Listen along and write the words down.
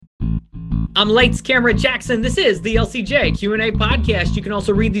I'm Lights Camera Jackson. This is the LCJ Q&A podcast. You can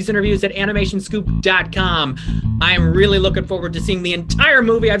also read these interviews at animationscoop.com. I am really looking forward to seeing the entire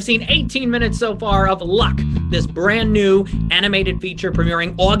movie. I've seen 18 minutes so far of Luck, this brand new animated feature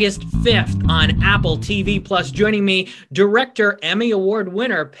premiering August 5th on Apple TV+. Joining me, director, Emmy Award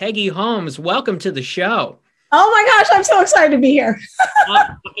winner, Peggy Holmes. Welcome to the show. Oh my gosh, I'm so excited to be here.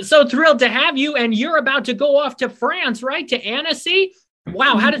 So thrilled to have you. And you're about to go off to France, right? To Annecy?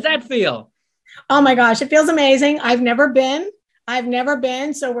 Wow, how does that feel? Oh my gosh, it feels amazing. I've never been.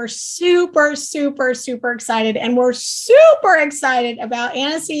 So we're super, super, super excited. And we're super excited about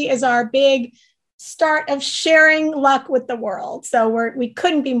Annecy is our big start of sharing luck with the world. So we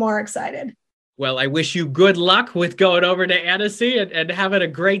couldn't be more excited. Well, I wish you good luck with going over to Annecy and having a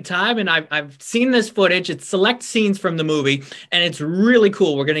great time. And I've seen this footage. It's select scenes from the movie, and it's really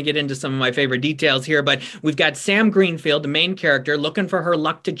cool. We're going to get into some of my favorite details here, but we've got Sam Greenfield, the main character, looking for her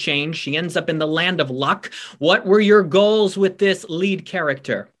luck to change. She ends up in the land of luck. What were your goals with this lead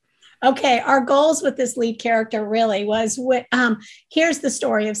character? Okay, our goals with this lead character really was, here's the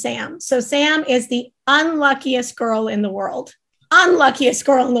story of Sam. So Sam is the unluckiest girl in the world. Unluckiest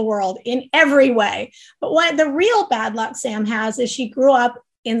girl in the world in every way. But what the real bad luck Sam has is she grew up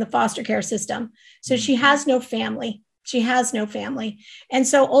in the foster care system. So she has no family. And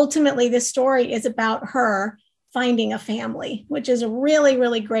so ultimately this story is about her finding a family, which is really,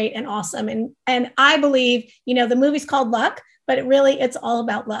 really great and awesome. And I believe, the movie's called Luck, but it's all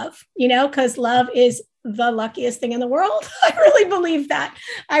about love, because love is the luckiest thing in the world. I really believe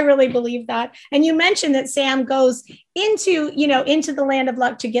that. And you mentioned that Sam goes into the land of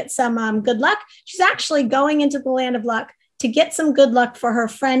luck to get some good luck. She's actually going into the land of luck to get some good luck for her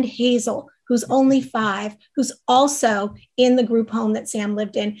friend Hazel, who's only 5, who's also in the group home that Sam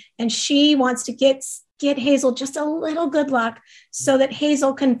lived in. And she wants to get Hazel just a little good luck so that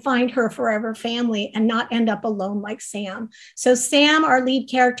Hazel can find her forever family and not end up alone like Sam. So Sam, our lead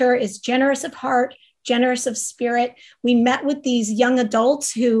character, is generous of heart, generous of spirit. We met with these young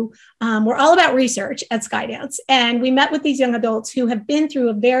adults who were all about research at Skydance. And we met with these young adults who have been through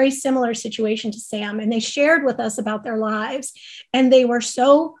a very similar situation to Sam. And they shared with us about their lives. And they were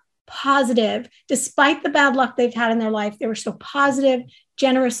so positive, despite the bad luck they've had in their life. They were so positive,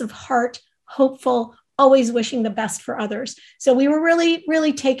 generous of heart, hopeful, always wishing the best for others. So we were really,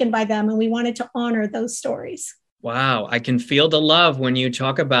 really taken by them. And we wanted to honor those stories. Wow, I can feel the love when you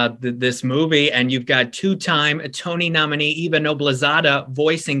talk about this movie, and you've got 2-time Tony nominee Eva Noblezada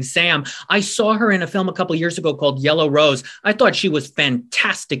voicing Sam. I saw her in a film a couple of years ago called Yellow Rose. I thought she was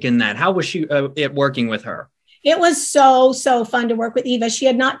fantastic in that. How was she working with her? It was so, so fun to work with Eva. She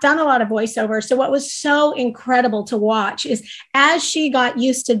had not done a lot of voiceover. So what was so incredible to watch is as she got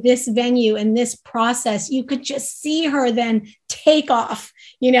used to this venue and this process, you could just see her then take off,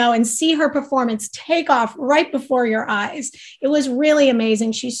 and see her performance take off right before your eyes. It was really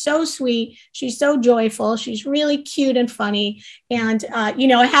amazing. She's so sweet. She's so joyful. She's really cute and funny. And,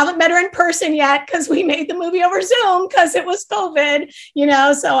 I haven't met her in person yet because we made the movie over Zoom because it was COVID,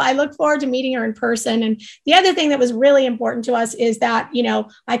 so I look forward to meeting her in person. And the other thing that was really important to us is that,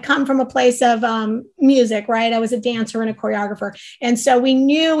 I come from a place of music, right? I was a dancer and a choreographer. And so we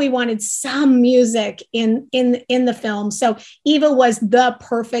knew we wanted some music in the film. So Eva was the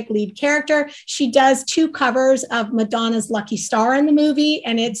perfect lead character. She does 2 covers of Madonna's Lucky Star in the movie,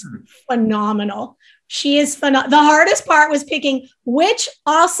 and it's phenomenal. She is phenomenal. The hardest part was picking which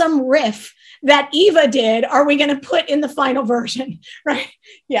awesome riff that Eva did are we going to put in the final version, right?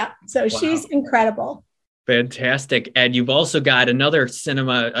 Yeah. So wow. She's incredible. Fantastic. And you've also got another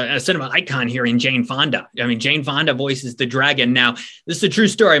cinema icon here in Jane Fonda. I mean, Jane Fonda voices the dragon. Now, this is a true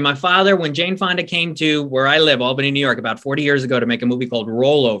story. My father, when Jane Fonda came to where I live, Albany, New York, about 40 years ago to make a movie called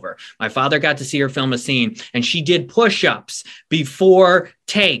Rollover, my father got to see her film a scene, and she did push-ups before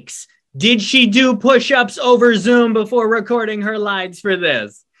takes. Did she do push-ups over Zoom before recording her lines for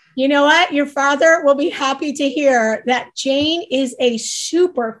this? You know what? Your father will be happy to hear that Jane is a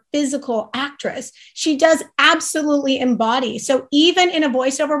super physical actress. She does absolutely embody. So even in a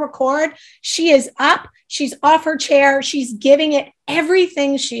voiceover record, she is up, she's off her chair, she's giving it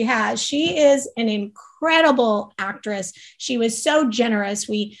everything she has. She is an incredible actress. She was so generous.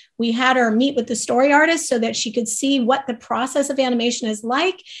 We had her meet with the story artist so that she could see what the process of animation is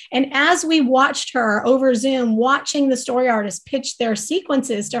like. And as we watched her over Zoom, watching the story artist pitch their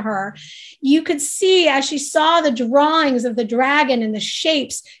sequences to her, you could see as she saw the drawings of the dragon and the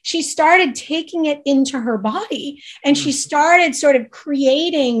shapes, she started taking it into her body, and she started sort of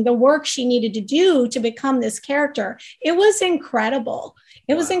creating the work she needed to do to become this character. It was incredible.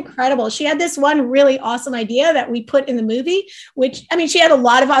 It was incredible. She had this one really awesome idea that we put in the movie, which, I mean, she had a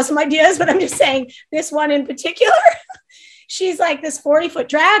lot of awesome ideas, but I'm just saying this one in particular. She's like this 40-foot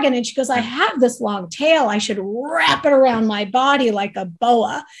dragon. And she goes, I have this long tail. I should wrap it around my body like a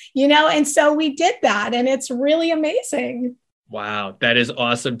boa, And so we did that. And it's really amazing. Wow, that is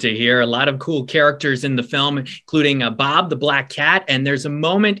awesome to hear. A lot of cool characters in the film, including Bob, the black cat. And there's a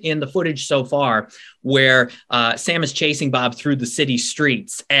moment in the footage so far where Sam is chasing Bob through the city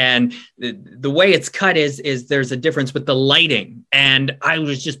streets. And the way it's cut is there's a difference with the lighting. And I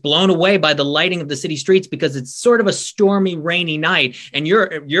was just blown away by the lighting of the city streets because it's sort of a stormy, rainy night. And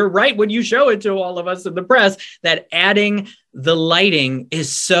you're right when you show it to all of us in the press that adding the lighting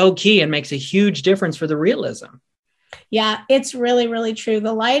is so key and makes a huge difference for the realism. Yeah, it's really, really true.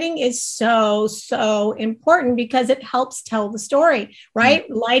 The lighting is so, so important because it helps tell the story, right?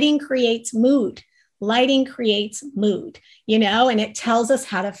 Mm-hmm. Lighting creates mood. And it tells us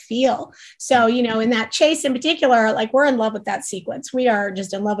how to feel. So, in that chase in particular, like we're in love with that sequence. We are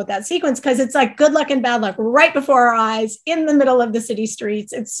just in love with that sequence because it's like good luck and bad luck right before our eyes in the middle of the city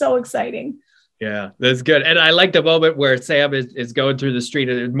streets. It's so exciting. Yeah, that's good. And I like the moment where Sam is going through the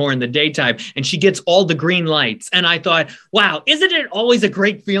street more in the daytime and she gets all the green lights. And I thought, wow, isn't it always a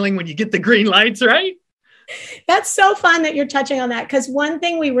great feeling when you get the green lights, right? That's so fun that you're touching on that because one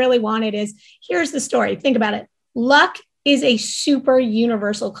thing we really wanted is, here's the story. Think about it. Luck is a super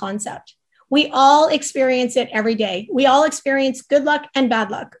universal concept. We all experience it every day. We all experience good luck and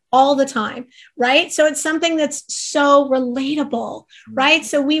bad luck all the time, right? So it's something that's so relatable, right?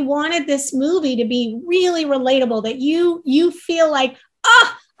 So we wanted this movie to be really relatable, that you feel like,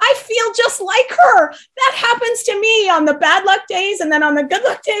 I feel just like her. That happens to me on the bad luck days. And then on the good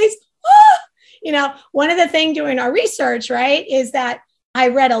luck days, one of the things doing our research, right, is that I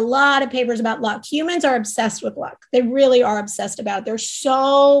read a lot of papers about luck. Humans are obsessed with luck. They really are obsessed about it. There's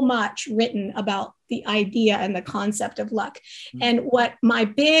so much written about the idea and the concept of luck. Mm-hmm. And what my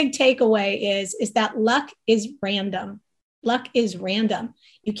big takeaway is that luck is random. Luck is random.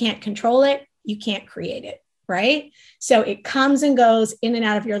 You can't control it. You can't create it, right? So it comes and goes in and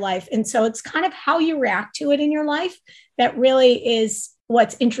out of your life. And so it's kind of how you react to it in your life that really is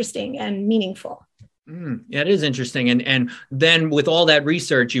what's interesting and meaningful. Yeah, it is interesting. And then with all that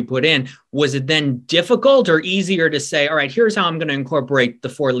research you put in, was it then difficult or easier to say, all right, here's how I'm going to incorporate the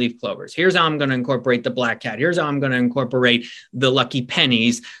 4-leaf clovers. Here's how I'm going to incorporate the black cat. Here's how I'm going to incorporate the lucky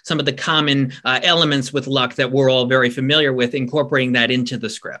pennies, some of the common elements with luck that we're all very familiar with, incorporating that into the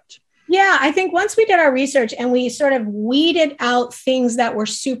script? Yeah, I think once we did our research and we sort of weeded out things that were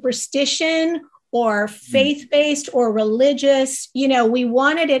superstition or faith-based or religious, we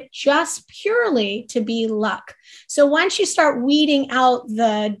wanted it just purely to be luck. So once you start weeding out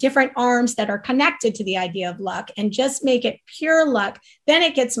the different arms that are connected to the idea of luck and just make it pure luck, then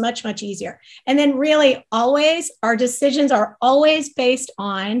it gets much, much easier. And then really always, our decisions are always based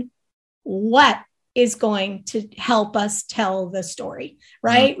on what is going to help us tell the story,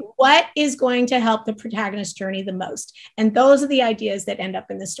 right? Mm-hmm. What is going to help the protagonist's journey the most? And those are the ideas that end up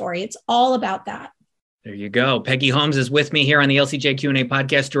in the story. It's all about that. There you go. Peggy Holmes is with me here on the LCJ Q&A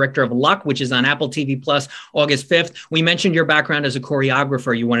podcast, director of Luck, which is on Apple TV Plus August 5th. We mentioned your background as a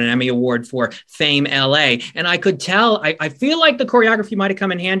choreographer. You won an Emmy Award for Fame LA. And I could tell, I feel like the choreography might have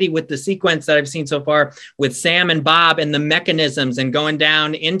come in handy with the sequence that I've seen so far with Sam and Bob and the mechanisms and going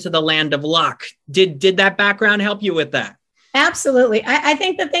down into the land of luck. Did that background help you with that? Absolutely. I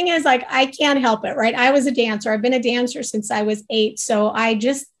think the thing is, like, I can't help it, right? I was a dancer. I've been a dancer since I was 8. So I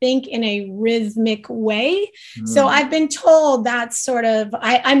just think in a rhythmic way. So I've been told that's sort of,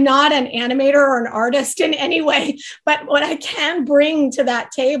 I'm not an animator or an artist in any way, but what I can bring to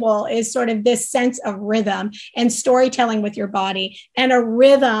that table is sort of this sense of rhythm and storytelling with your body and a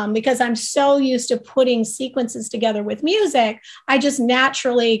rhythm, because I'm so used to putting sequences together with music. I just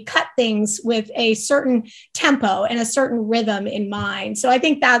naturally cut things with a certain tempo and a certain rhythm in mind. So I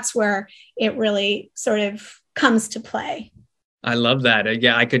think that's where it really sort of comes to play. I love that.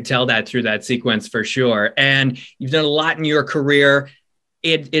 Yeah, I could tell that through that sequence for sure. And you've done a lot in your career.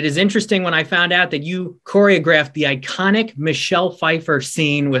 It is interesting when I found out that you choreographed the iconic Michelle Pfeiffer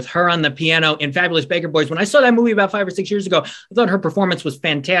scene with her on the piano in Fabulous Baker Boys. When I saw that movie about 5 or 6 years ago, I thought her performance was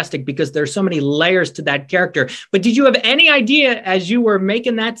fantastic because there's so many layers to that character. But did you have any idea as you were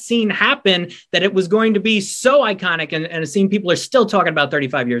making that scene happen that it was going to be so iconic and a scene people are still talking about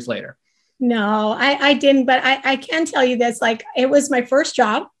 35 years later? No, I didn't. But I can tell you this, like, it was my first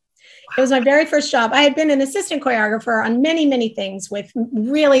job. It was my very first job. I had been an assistant choreographer on many, many things with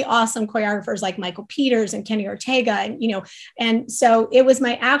really awesome choreographers like Michael Peters and Kenny Ortega. And so it was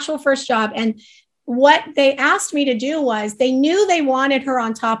my actual first job. And what they asked me to do was they knew they wanted her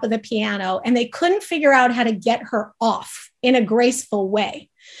on top of the piano and they couldn't figure out how to get her off in a graceful way.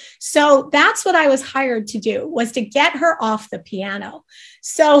 So that's what I was hired to do, was to get her off the piano.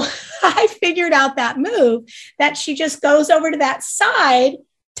 So I figured out that move, that she just goes over to that side,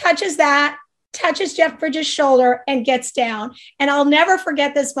 touches Jeff Bridges' shoulder and gets down. And I'll never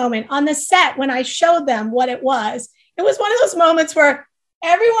forget this moment on the set when I showed them what it was. It was one of those moments where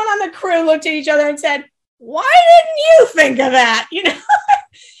everyone on the crew looked at each other and said, why didn't you think of that?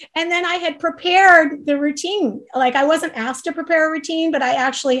 And then I had prepared the routine. Like, I wasn't asked to prepare a routine, but I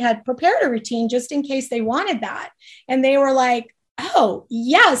actually had prepared a routine just in case they wanted that. And they were like, oh,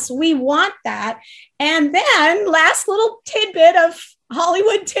 yes, we want that. And then last little tidbit of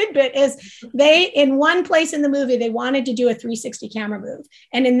Hollywood tidbit is in one place in the movie, they wanted to do a 360 camera move.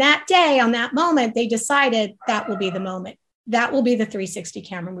 And in that day, on that moment, they decided that will be the moment. That will be the 360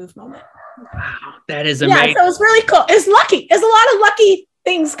 camera move moment. Wow, that is amazing. Yeah, so it's really cool. It's lucky. It's a lot of lucky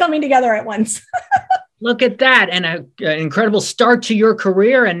things coming together at once. Look at that. And an incredible start to your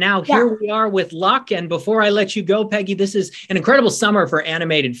career. And now here we are with Luck. And before I let you go, Peggy, this is an incredible summer for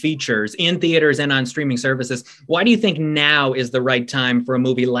animated features in theaters and on streaming services. Why do you think now is the right time for a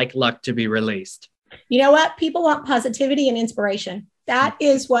movie like Luck to be released? You know what? People want positivity and inspiration. That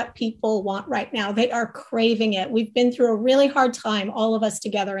is what people want right now. They are craving it. We've been through a really hard time, all of us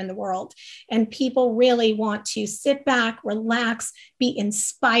together in the world, and people really want to sit back, relax, be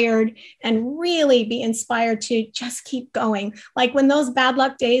inspired, and really be inspired to just keep going. Like when those bad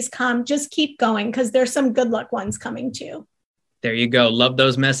luck days come, just keep going, because there's some good luck ones coming too. There you go. Love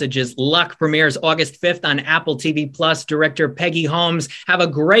those messages. Luck premieres August 5th on Apple TV Plus. Director Peggy Holmes. Have a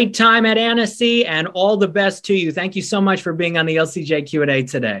great time at Annecy and all the best to you. Thank you so much for being on the LCJ Q&A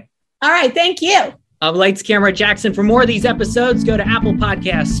today. All right. Thank you. Of Lights, Camera, Jackson. For more of these episodes, go to Apple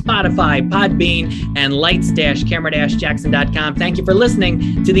Podcasts, Spotify, Podbean, and lights-camera-jackson.com. Thank you for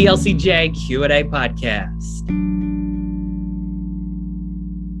listening to the LCJ Q&A podcast.